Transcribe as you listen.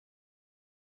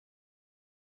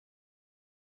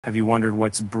Have you wondered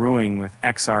what's brewing with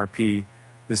XRP?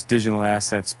 This digital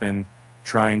asset's been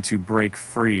trying to break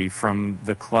free from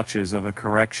the clutches of a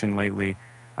correction lately.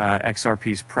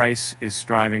 XRP's price is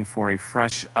striving for a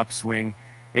fresh upswing,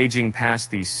 aging past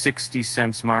the 60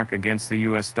 cents mark against the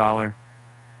US dollar.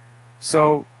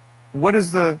 So, what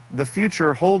does the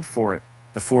future hold for it?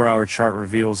 The 4-hour chart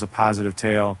reveals a positive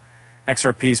tail.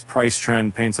 XRP's price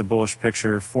trend paints a bullish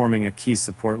picture, forming a key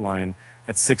support line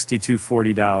at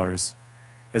 $62.40.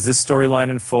 As this storyline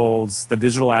unfolds, the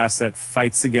digital asset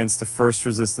fights against the first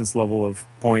resistance level of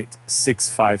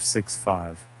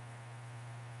 0.6565.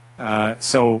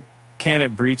 So can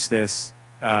it breach this?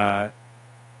 A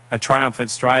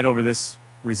triumphant stride over this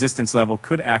resistance level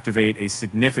could activate a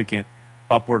significant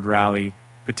upward rally,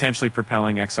 potentially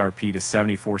propelling XRP to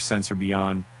 74 cents or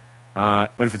beyond.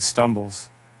 But if it stumbles,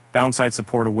 downside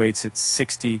support awaits at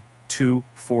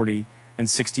 $62.40 and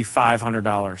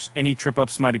 $6,500. Any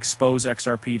trip-ups might expose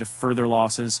XRP to further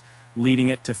losses, leading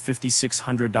it to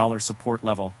 $5,600 support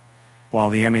level. While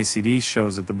the MACD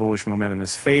shows that the bullish momentum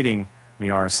is fading, the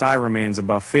RSI remains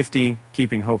above 50,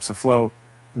 keeping hopes afloat.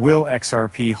 Will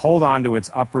XRP hold on to its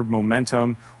upward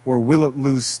momentum, or will it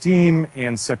lose steam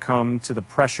and succumb to the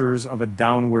pressures of a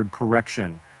downward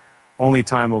correction? Only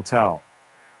time will tell.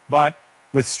 But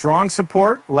with strong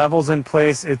support levels in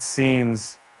place, it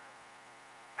seems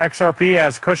XRP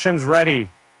has cushions ready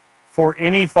for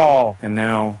any fall. And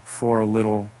now for a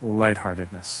little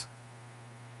lightheartedness.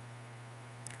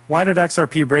 Why did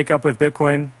XRP break up with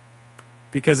Bitcoin?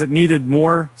 Because it needed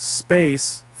more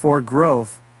space for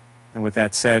growth. And with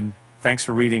that said, thanks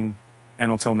for reading,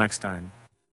 and until next time.